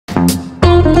Hey,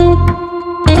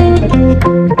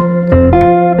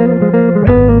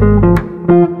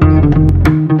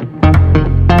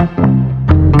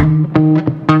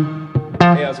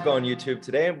 how's it going, YouTube?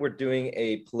 Today we're doing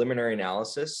a preliminary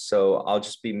analysis. So I'll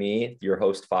just be me, your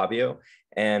host, Fabio.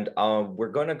 And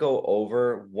we're going to go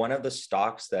over one of the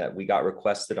stocks that we got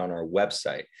requested on our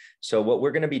website. So what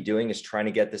we're going to be doing is trying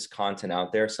to get this content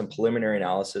out there, some preliminary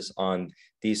analysis on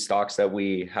these stocks that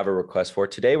we have a request for.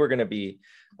 Today, we're going to be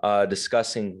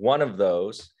discussing one of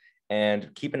those,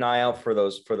 and keep an eye out for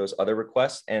those other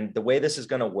requests. And the way this is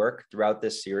going to work throughout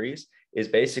this series is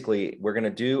basically we're going to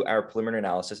do our preliminary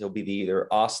analysis. It'll be either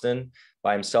Austin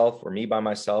by himself or me by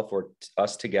myself or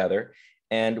us together.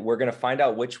 And we're going to find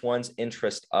out which ones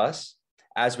interest us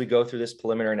as we go through this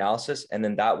preliminary analysis. And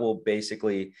then that will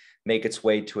basically make its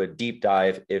way to a deep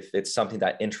dive if it's something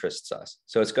that interests us.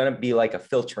 So it's going to be like a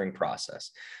filtering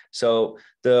process. So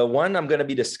the one I'm going to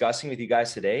be discussing with you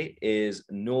guys today is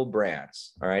Newell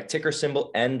Brands. All right, ticker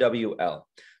symbol NWL.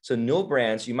 So Newell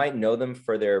Brands, you might know them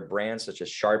for their brands such as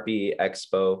Sharpie,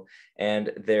 Expo,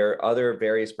 and their other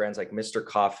various brands like Mr.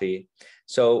 Coffee.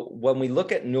 So when we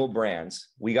look at Newell Brands,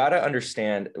 we got to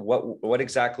understand what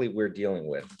exactly we're dealing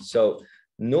with. So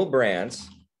Newell Brands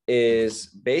is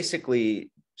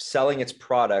basically selling its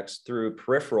products through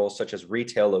peripherals such as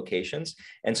retail locations.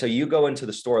 And so you go into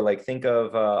the store, like think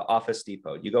of Office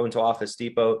Depot. You go into Office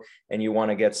Depot and you want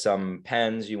to get some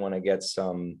pens, you want to get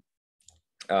some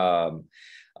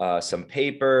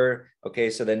paper.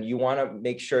 Okay, so then you want to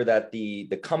make sure that the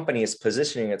company is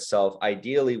positioning itself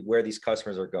ideally where these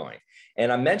customers are going.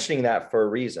 And I'm mentioning that for a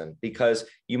reason, because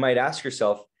you might ask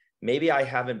yourself, maybe I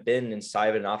haven't been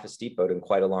inside an Office Depot in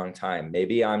quite a long time.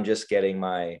 Maybe I'm just getting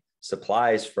my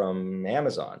supplies from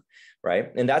Amazon,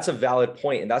 right? And that's a valid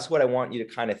point. And that's what I want you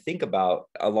to kind of think about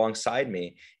alongside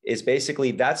me, is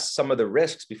basically that's some of the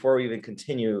risks before we even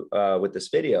continue with this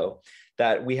video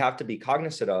that we have to be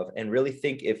cognizant of and really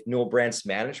think if Newell Brands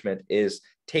management is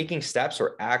taking steps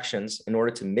or actions in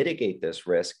order to mitigate this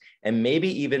risk and maybe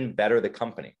even better the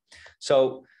company.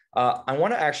 So I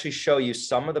want to actually show you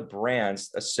some of the brands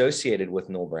associated with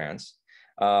Newell Brands.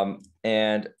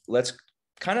 And let's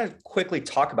kind of quickly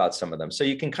talk about some of them. So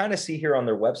you can kind of see here on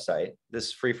their website, this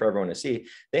is free for everyone to see.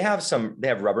 They have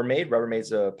Rubbermaid.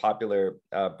 Rubbermaid's a popular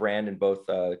brand in both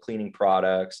cleaning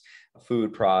products,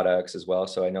 food products as well.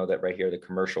 So I know that right here, the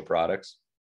commercial products.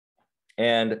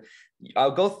 And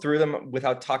I'll go through them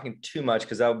without talking too much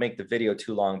because that would make the video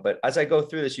too long. But as I go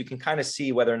through this, you can kind of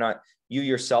see whether or not you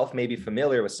yourself may be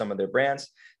familiar with some of their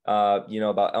brands. You know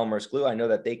about Elmer's glue. I know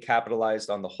that they capitalized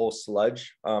on the whole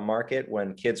sludge market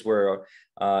when kids were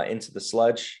into the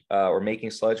sludge or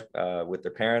making sludge with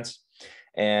their parents.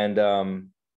 And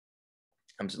I'm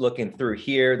just looking through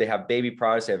here. They have baby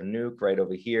products. They have Nuke right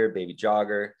over here, Baby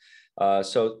Jogger.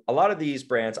 So a lot of these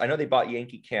brands, I know they bought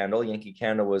Yankee Candle. Yankee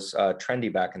Candle was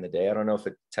trendy back in the day. I don't know if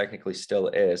it technically still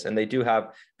is. And they do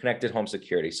have connected home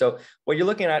security. So what you're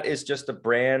looking at is just a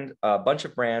bunch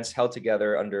of brands held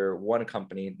together under one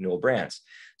company, Newell Brands.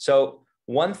 So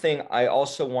one thing I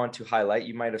also want to highlight,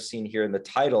 you might have seen here in the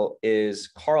title, is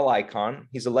Carl Icahn.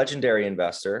 He's a legendary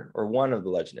investor, or one of the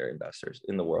legendary investors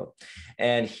in the world.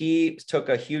 And he took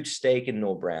a huge stake in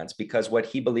Newell Brands because what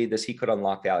he believed is he could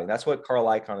unlock value. That's what Carl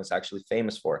Icahn is actually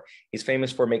famous for. He's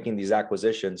famous for making these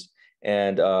acquisitions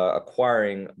and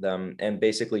acquiring them and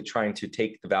basically trying to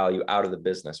take the value out of the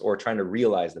business or trying to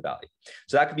realize the value.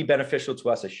 So that could be beneficial to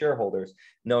us as shareholders,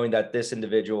 knowing that this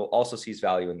individual also sees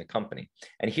value in the company.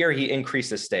 And here he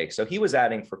increased his stake. So he was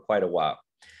adding for quite a while.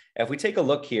 If we take a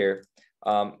look here,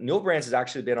 Newell Brands has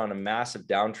actually been on a massive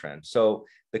downtrend. So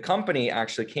the company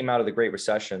actually came out of the Great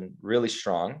Recession really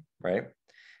strong, right?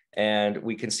 And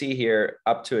we can see here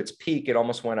up to its peak, it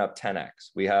almost went up 10x.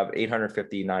 We have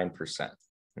 859%.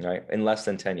 Right, in less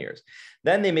than 10 years.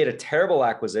 Then they made a terrible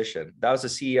acquisition. That was the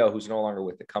CEO who's no longer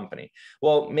with the company.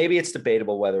 Well, maybe it's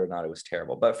debatable whether or not it was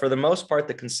terrible, but for the most part,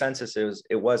 the consensus is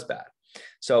it was bad.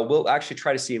 So we'll actually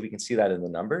try to see if we can see that in the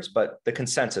numbers, but the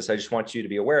consensus, I just want you to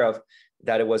be aware of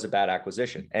that it was a bad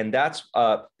acquisition. And that's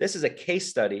this is a case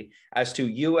study as to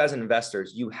you as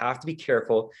investors, you have to be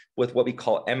careful with what we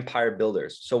call empire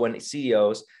builders. So when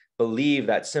CEOs believe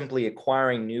that simply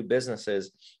acquiring new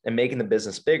businesses and making the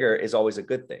business bigger is always a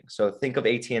good thing. So think of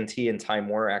AT&T and Time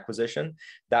Warner acquisition.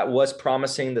 That was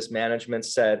promising. This management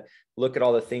said, look at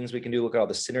all the things we can do. Look at all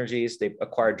the synergies. They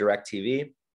acquired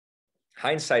DirecTV.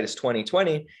 Hindsight is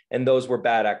 2020, and those were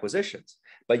bad acquisitions.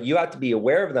 But you have to be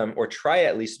aware of them, or try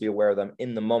at least to be aware of them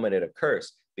in the moment it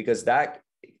occurs, because that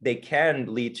they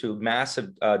can lead to massive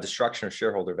destruction of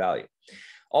shareholder value.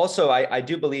 Also, I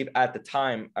do believe at the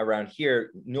time around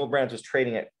here, Newell Brands was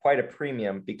trading at quite a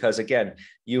premium because again,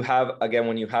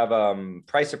 when you have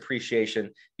price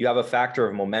appreciation, you have a factor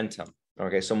of momentum.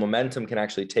 Okay, so momentum can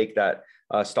actually take that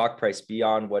stock price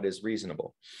beyond what is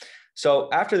reasonable. So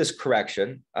after this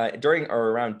correction,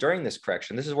 during this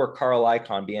correction, this is where Carl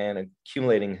Icahn began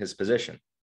accumulating his position.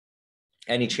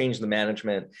 And he changed the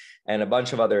management and a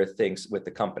bunch of other things with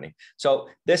the company. So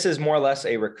this is more or less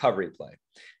a recovery play.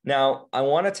 Now, I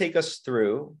want to take us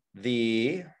through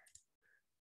the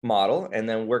model, and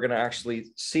then we're going to actually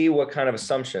see what kind of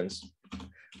assumptions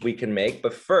we can make.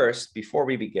 But first, before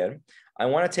we begin, I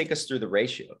want to take us through the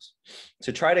ratios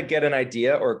to try to get an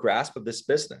idea or a grasp of this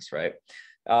business, right?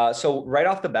 So right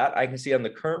off the bat, I can see on the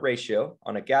current ratio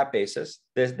on a GAAP basis,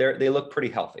 they look pretty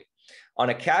healthy. On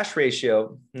a cash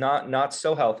ratio, not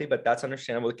so healthy, but that's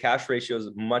understandable. The cash ratio is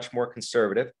much more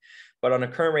conservative, but on a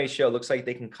current ratio, it looks like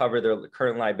they can cover their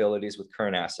current liabilities with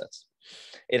current assets.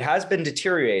 It has been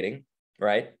deteriorating,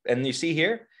 right? And you see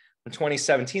here in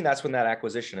 2017, that's when that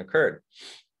acquisition occurred.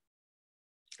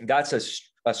 That's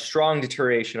a strong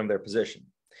deterioration of their position.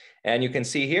 And you can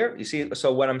see here,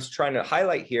 so what I'm trying to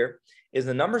highlight here is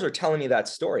the numbers are telling me that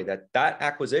story, that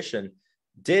acquisition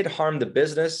did harm the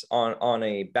business on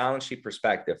a balance sheet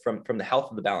perspective from the health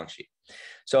of the balance sheet.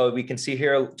 So we can see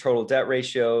here total debt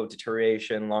ratio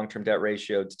deterioration, long-term debt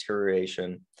ratio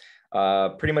deterioration,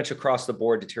 pretty much across the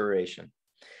board deterioration.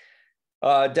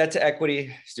 Debt to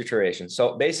equity deterioration.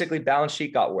 So basically balance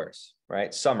sheet got worse,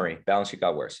 right? Summary, balance sheet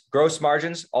got worse. Gross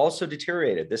margins also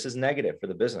deteriorated. This is negative for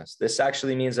the business. This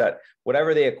actually means that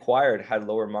whatever they acquired had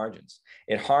lower margins.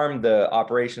 It harmed the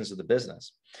operations of the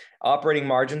business. Operating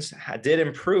margins did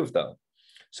improve though.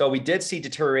 So we did see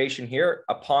deterioration here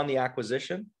upon the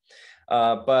acquisition,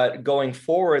 but going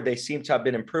forward, they seem to have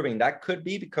been improving. That could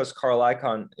be because Carl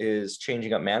Icahn is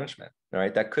changing up management,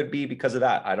 right? That could be because of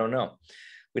that. I don't know.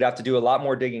 We'd have to do a lot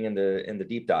more digging in the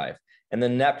deep dive. And the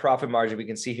net profit margin, we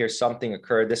can see here something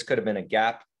occurred. This could have been a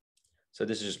gap. So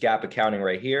this is just gap accounting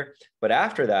right here. But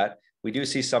after that, we do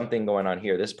see something going on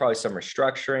here. There's probably some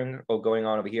restructuring going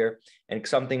on over here and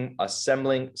a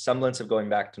semblance of going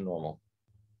back to normal.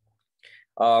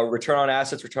 Return on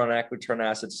assets, return on equity, return on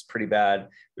assets is pretty bad.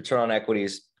 Return on equity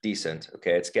is decent.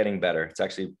 Okay, it's getting better. It's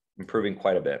actually improving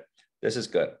quite a bit. This is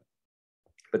good.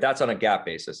 But that's on a GAAP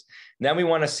basis. And then we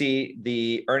want to see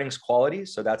the earnings quality.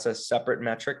 So that's a separate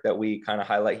metric that we kind of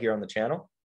highlight here on the channel.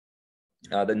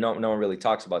 That no one really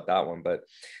talks about that one, but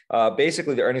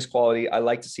basically the earnings quality, I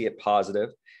like to see it positive,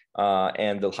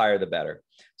 and the higher the better.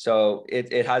 So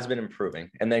it has been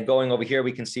improving. And then going over here,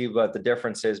 we can see what the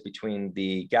difference is between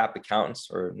the GAAP accountants,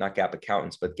 or not GAAP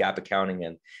accountants, but GAAP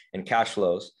accounting and cash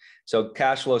flows. So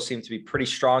cash flows seem to be pretty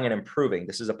strong and improving.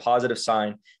 This is a positive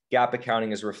sign. GAAP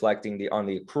accounting is reflecting on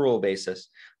the accrual basis,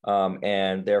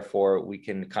 and therefore we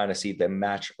can kind of see them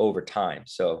match over time.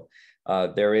 So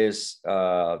this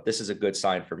is a good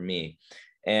sign for me.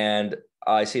 And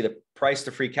I see the price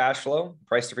to free cash flow.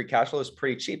 Price to free cash flow is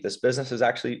pretty cheap. This business is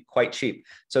actually quite cheap.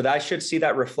 So that should see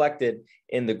that reflected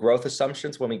in the growth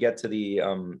assumptions when we get to the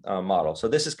model. So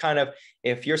this is kind of,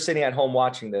 if you're sitting at home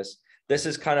watching this, this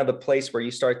is kind of the place where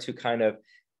you start to kind of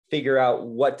figure out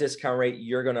what discount rate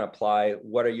you're going to apply.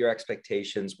 What are your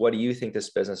expectations? What do you think this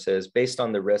business is based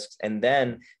on the risks? And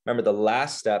then remember, the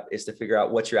last step is to figure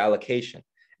out what's your allocation.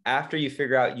 After you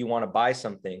figure out you want to buy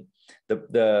something,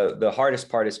 the hardest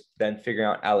part is then figuring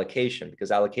out allocation,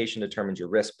 because allocation determines your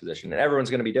risk position, and everyone's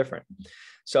going to be different.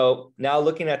 So now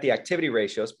looking at the activity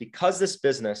ratios, because this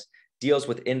business deals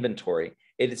with inventory,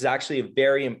 it is actually a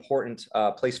very important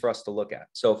place for us to look at.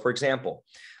 So for example,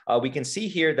 we can see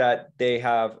here that they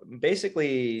have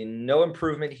basically no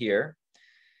improvement here,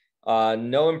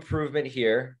 no improvement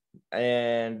here,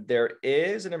 and there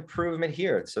is an improvement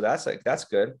here. So that's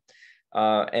good.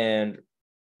 And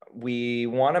we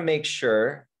want to make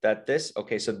sure that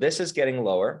so this is getting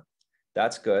lower.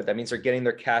 That's good. That means they're getting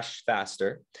their cash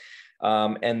faster.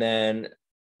 And then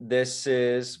this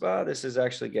is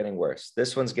actually getting worse.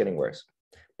 This one's getting worse,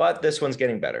 but this one's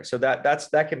getting better. So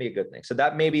that can be a good thing. So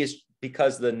that maybe is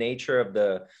because the nature of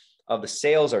the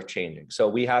sales are changing. So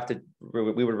we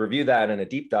would review that in a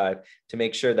deep dive to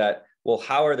make sure that, well,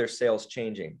 how are their sales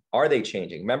changing? Are they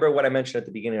changing? Remember what I mentioned at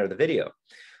the beginning of the video.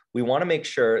 We want to make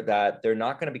sure that they're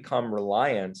not going to become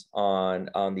reliant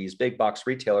on these big box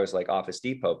retailers like Office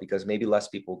Depot, because maybe less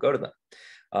people go to them.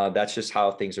 That's just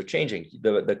how things are changing.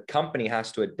 The company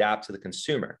has to adapt to the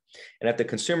consumer. And if the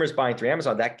consumer is buying through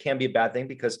Amazon, that can be a bad thing,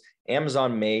 because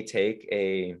Amazon may take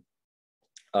a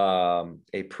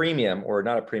premium, or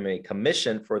not a premium, a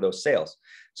commission for those sales.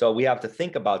 So we have to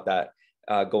think about that.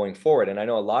 going forward. And I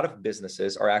know a lot of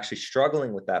businesses are actually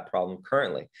struggling with that problem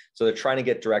currently. So they're trying to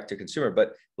get direct to consumer.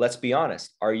 But let's be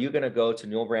honest, are you going to go to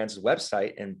Newell Brands'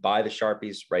 website and buy the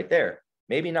Sharpies right there?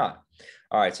 Maybe not.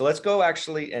 All right, so let's go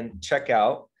actually and check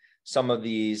out some of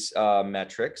these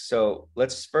metrics. So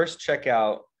let's first check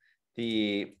out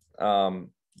the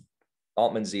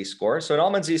Altman Z-score. So an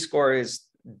Altman Z-score is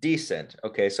decent.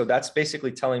 Okay, so that's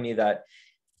basically telling me that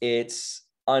it's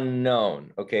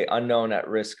unknown. Okay, unknown at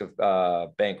risk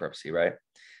of bankruptcy, right?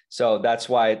 So that's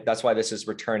why this is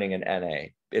returning an NA.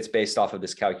 It's based off of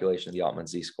this calculation of the Altman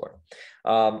Z-score,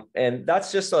 and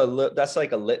that's just that's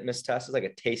like a litmus test. It's like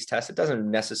a taste test. It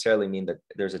doesn't necessarily mean that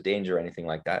there's a danger or anything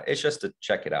like that. It's just to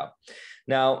check it out.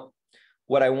 Now,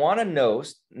 what I want to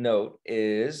note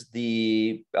is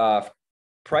the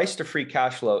price to free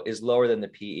cash flow is lower than the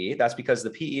PE. That's because the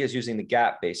PE is using the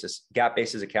GAAP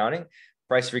basis accounting.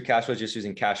 Price to free cash flow is just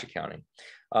using cash accounting.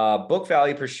 Book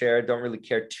value per share, don't really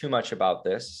care too much about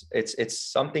this. It's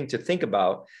something to think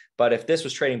about, but if this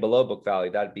was trading below book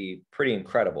value, that'd be pretty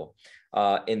incredible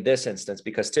in this instance,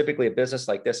 because typically a business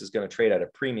like this is going to trade at a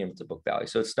premium to book value.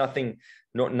 So it's nothing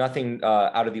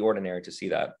out of the ordinary to see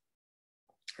that.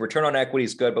 Return on equity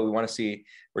is good, but we want to see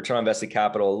return on invested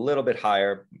capital a little bit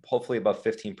higher, hopefully above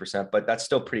 15%, but that's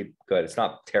still pretty good. It's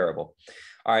not terrible.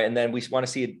 All right, and then we want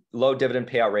to see a low dividend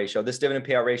payout ratio. This dividend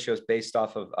payout ratio is based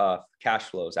off of cash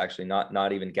flows, actually,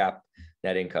 not even GAAP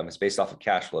net income. It's based off of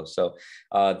cash flow. So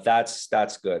that's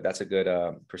good. That's a good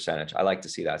percentage. I like to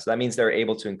see that. So that means they're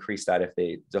able to increase that if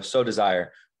they so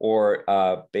desire, or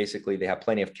basically they have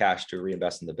plenty of cash to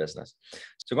reinvest in the business.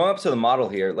 So going up to the model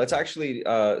here, let's actually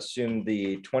assume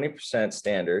the 20%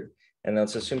 standard, and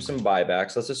let's assume some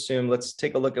buybacks. Let's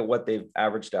take a look at what they've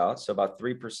averaged out. So about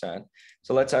 3%.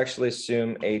 So let's actually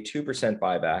assume a 2%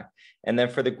 buyback. And then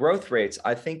for the growth rates,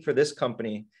 I think for this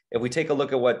company, if we take a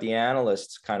look at what the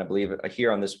analysts kind of believe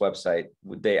here on this website,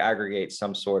 they aggregate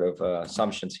some sort of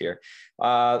assumptions here.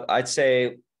 I'd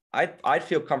say I'd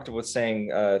feel comfortable with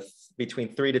saying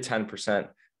between 3 to 10%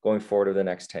 going forward over the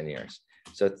next 10 years.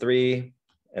 So 3,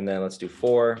 and then let's do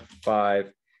 4,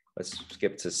 5, let's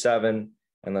skip to 7,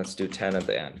 and let's do 10 at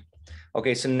the end.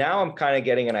 Okay, so now I'm kind of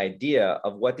getting an idea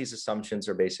of what these assumptions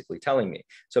are basically telling me.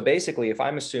 So basically, if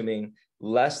I'm assuming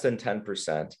less than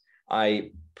 10%,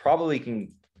 I probably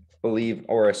can believe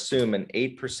or assume an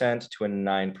 8% to a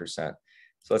 9%.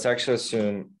 So let's actually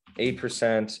assume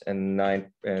 8% and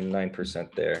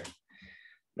 9% there.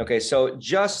 Okay, so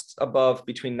just above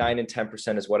between 9 and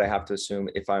 10% is what I have to assume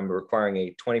if I'm requiring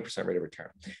a 20% rate of return.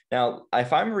 Now,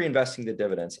 if I'm reinvesting the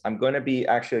dividends, I'm going to be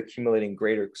actually accumulating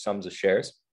greater sums of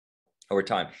shares over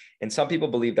time. And some people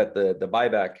believe that the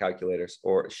buyback calculators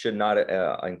should not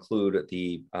include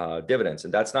the dividends.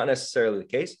 And that's not necessarily the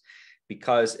case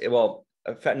because, well,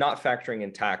 not factoring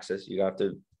in taxes, you have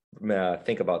to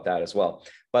think about that as well.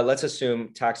 But let's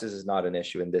assume taxes is not an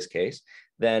issue in this case.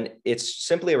 Then it's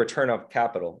simply a return of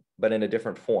capital, but in a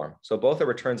different form. So both are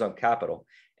returns on capital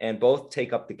and both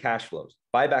take up the cash flows.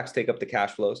 Buybacks take up the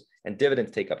cash flows and dividends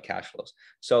take up cash flows.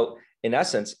 So in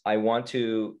essence, I want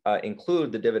to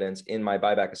include the dividends in my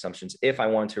buyback assumptions if I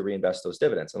want to reinvest those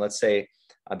dividends. And let's say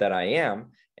that I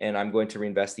am, and I'm going to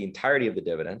reinvest the entirety of the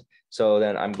dividend. So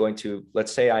then I'm going to,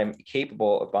 let's say I'm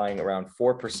capable of buying around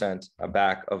 4%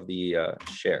 back of the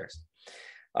shares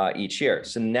each year.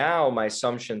 So now my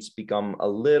assumptions become a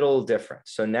little different.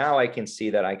 So now I can see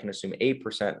that I can assume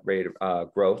 8% rate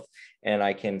of growth, and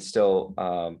I can still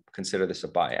consider this a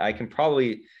buy. I can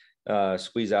probably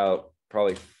squeeze out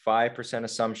probably 5%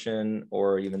 assumption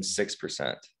or even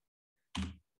 6%.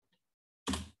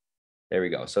 There we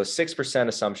go. So 6%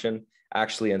 assumption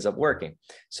actually ends up working.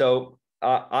 So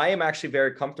I am actually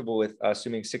very comfortable with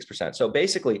assuming 6%. So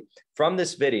basically from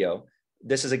this video,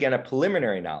 this is again a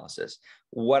preliminary analysis.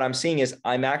 What I'm seeing is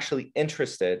I'm actually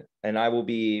interested, and I will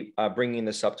be bringing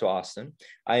this up to Austin.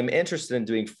 I'm interested in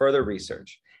doing further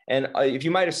research. And if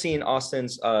you might have seen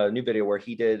Austin's new video where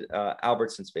he did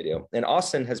Albertson's video, and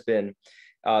Austin has been,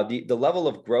 the level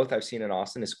of growth I've seen in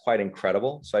Austin is quite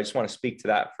incredible. So I just want to speak to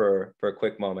that for a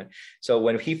quick moment. So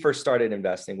when he first started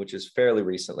investing, which is fairly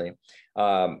recently,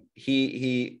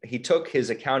 he took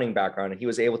his accounting background and he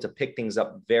was able to pick things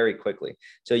up very quickly.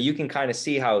 So you can kind of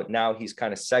see how now he's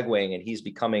kind of segueing and he's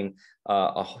becoming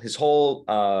his whole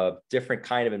different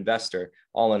kind of investor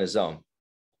all on his own.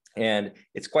 And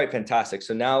it's quite fantastic.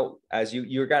 So now as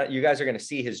you guys are going to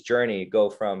see his journey go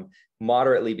from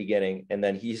moderately beginning, and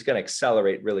then he's going to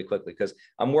accelerate really quickly because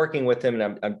I'm working with him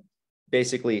and I'm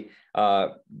basically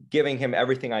giving him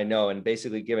everything I know and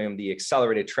basically giving him the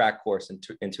accelerated track course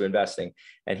into investing.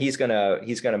 And he's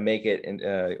gonna make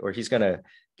it, or he's gonna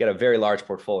get a very large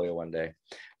portfolio one day.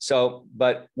 So,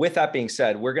 but with that being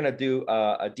said, we're gonna do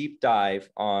a deep dive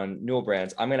on Newell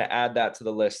Brands. I'm gonna add that to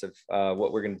the list of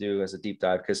what we're gonna do as a deep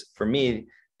dive, because for me,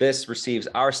 this receives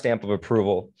our stamp of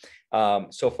approval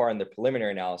so far in the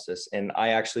preliminary analysis. And I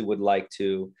actually would like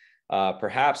to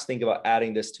perhaps think about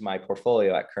adding this to my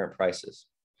portfolio at current prices.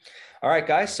 All right,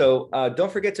 guys. So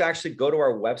don't forget to actually go to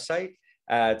our website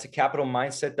to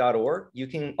capitalmindset.org. You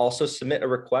can also submit a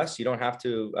request. You don't have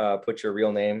to put your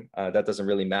real name. That doesn't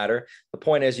really matter. The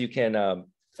point is you can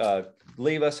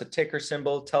leave us a ticker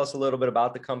symbol, tell us a little bit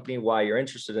about the company, why you're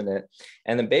interested in it.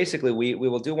 And then basically we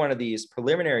will do one of these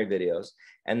preliminary videos.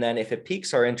 And then if it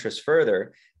piques our interest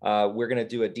further, we're going to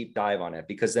do a deep dive on it,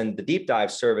 because then the deep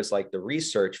dive serves as like the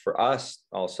research for us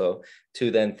also to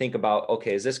then think about,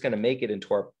 okay, is this going to make it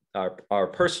into our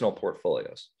personal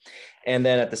portfolios? And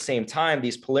then at the same time,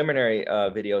 these preliminary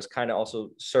videos kind of also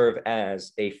serve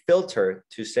as a filter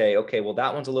to say, okay, well,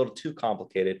 that one's a little too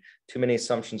complicated, too many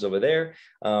assumptions over there.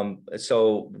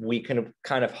 So we can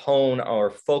kind of hone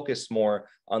or focus more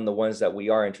on the ones that we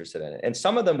are interested in. And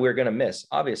some of them we're going to miss,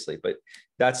 obviously, but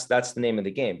that's the name of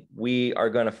the game. We are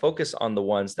going to focus on the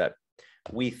ones that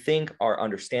we think are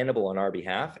understandable on our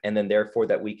behalf, and then therefore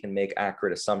that we can make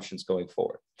accurate assumptions going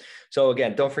forward. So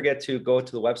again, don't forget to go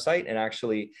to the website and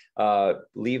actually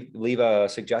leave a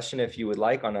suggestion if you would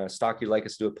like on a stock you'd like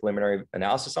us to do a preliminary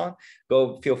analysis on.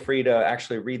 Feel free to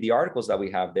actually read the articles that we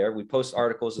have there. We post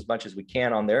articles as much as we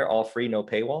can on there, all free, no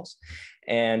paywalls.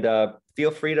 And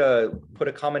feel free to put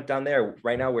a comment down there.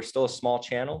 Right now, we're still a small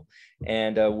channel,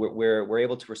 and we're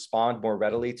able to respond more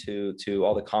readily to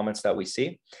all the comments that we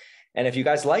see. And if you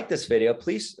guys like this video,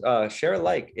 please share a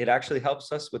like. It actually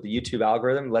helps us with the YouTube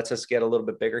algorithm, lets us get a little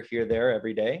bit bigger here, there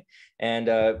every day, and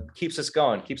keeps us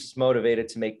going, keeps us motivated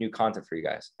to make new content for you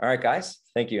guys. All right, guys,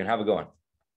 thank you and have a good one.